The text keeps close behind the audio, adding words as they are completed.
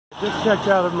Just checked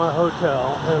out of my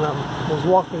hotel, and I was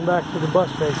walking back to the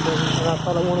bus station, and I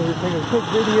thought I wanted to take a quick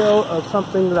video of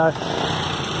something that I,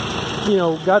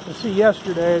 got to see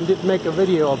yesterday and didn't make a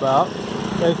video about.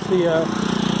 It's the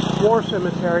war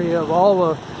cemetery of all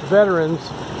the veterans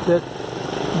that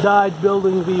died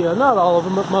building the, not all of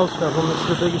them, but most of them. It's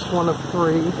the biggest one of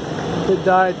 3 that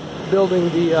died building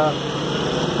the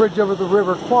bridge over the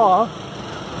River Kwai.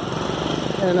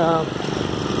 And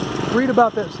read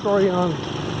about that story on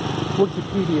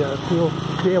Wikipedia. You'll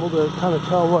be able to kind of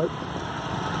tell what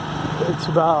it's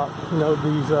about,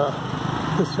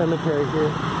 this cemetery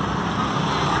here.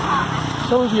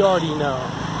 Some of you already know.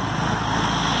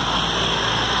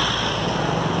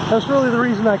 That's really the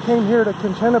reason I came here to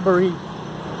Kanchanaburi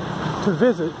to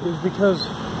visit, is because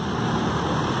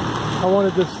I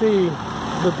wanted to see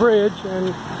the bridge,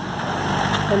 and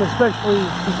especially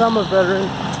since I'm a veteran,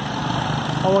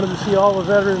 I wanted to see all the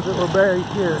veterans that were buried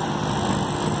here.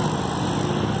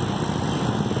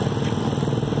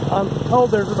 I'm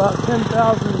told there's about 10,000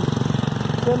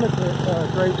 cemetery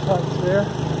grave sites there,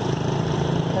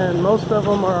 and most of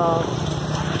them are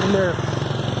in their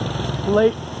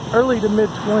early to mid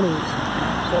 20s.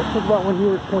 So think about when you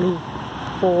were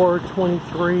 24,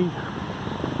 23,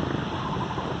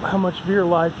 how much of your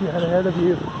life you had ahead of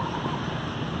you.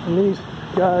 And these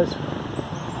guys,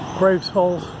 brave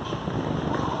souls,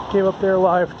 gave up their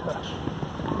life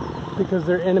because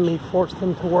their enemy forced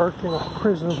them to work in a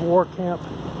prisoner of war camp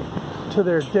to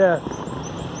their death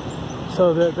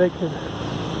so that they could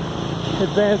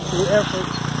advance the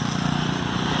efforts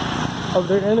of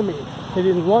their enemy. They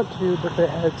didn't want to, but they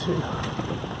had to.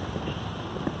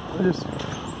 I just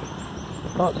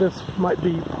thought this might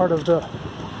be part of the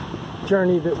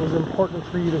journey that was important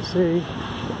for you to see.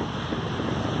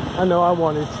 I know I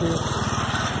wanted to.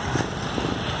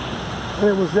 And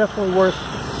it was definitely worth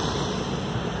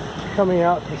coming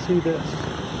out to see this.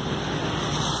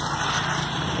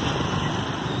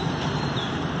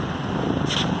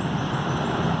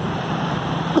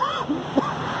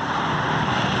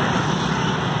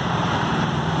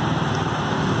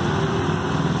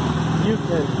 You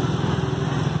can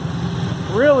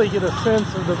really get a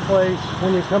sense of the place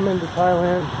when you come into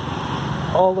Thailand.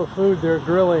 All the food they're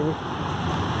grilling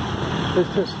is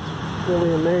just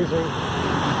really amazing.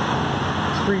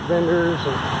 Street vendors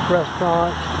and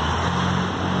restaurants.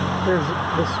 There's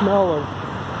the smell of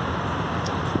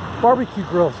barbecue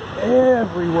grills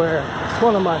everywhere. It's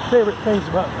one of my favorite things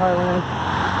about Thailand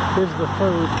is the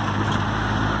food.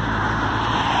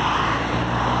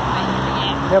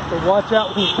 You have to watch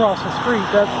out when you cross the street,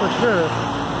 that's for sure.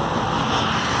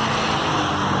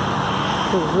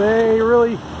 Because they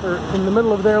really are in the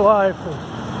middle of their life and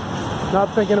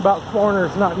not thinking about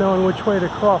foreigners not knowing which way to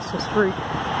cross the street.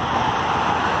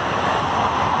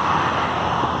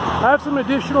 I have some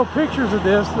additional pictures of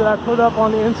this that I put up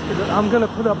on the Instagram. I'm going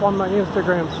to put up on my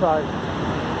Instagram site.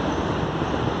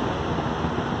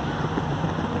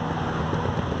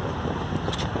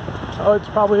 Oh, it's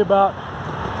probably about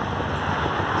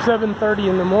 7:30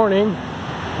 in the morning.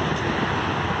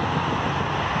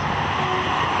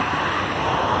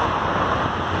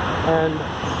 And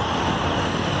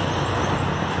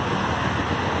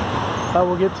I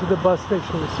will get to the bus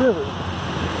station soon.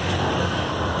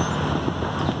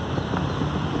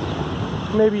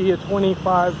 Maybe a 20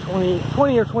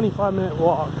 or 25 minute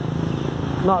walk.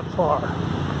 Not far.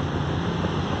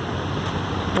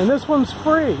 And this one's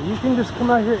free. You can just come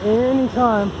out here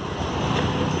anytime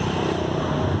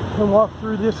and walk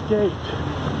through this gate.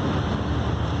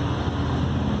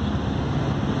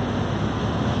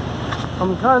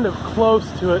 I'm kind of close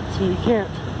to it, so you can't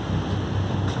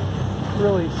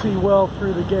really see well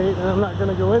through the gate, and I'm not going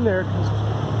to go in there because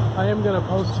I am going to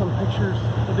post some pictures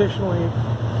additionally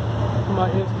to my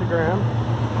Instagram.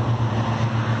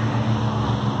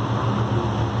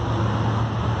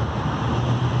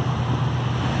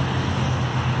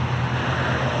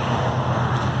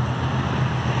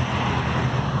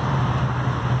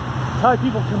 Thai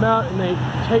people come out and they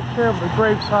take care of the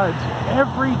gravesides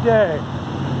every day.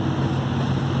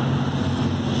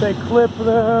 They clip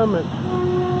them and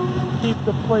keep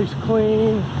the place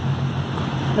clean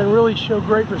and really show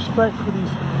great respect for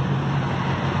these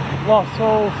lost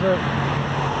souls that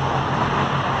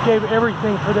gave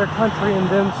everything for their country and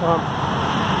then some.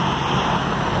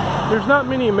 There's not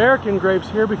many American graves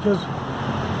here because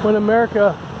when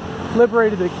America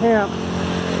liberated the camp,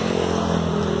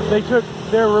 they took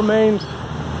their remains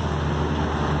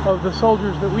of the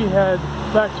soldiers that we had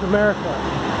back to America.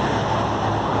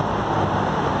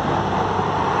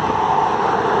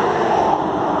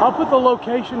 I'll put the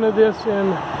location of this in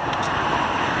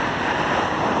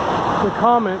the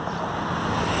comments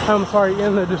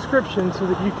in the description so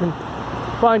that you can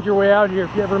find your way out here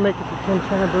if you ever make it to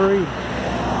Kanchanaburi.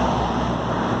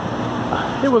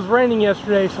 It was raining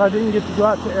yesterday, so I didn't get to go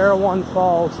out to Erawan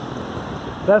Falls.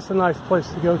 That's a nice place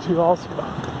to go to also.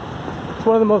 It's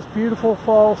one of the most beautiful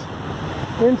falls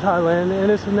in Thailand,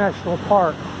 and it's a national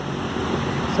park.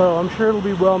 So I'm sure it'll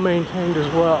be well maintained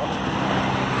as well.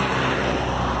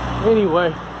 Anyway,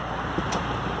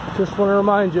 just want to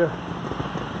remind you,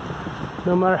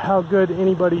 no matter how good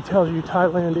anybody tells you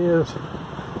Thailand is,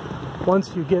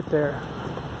 once you get there,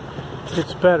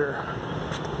 it's better.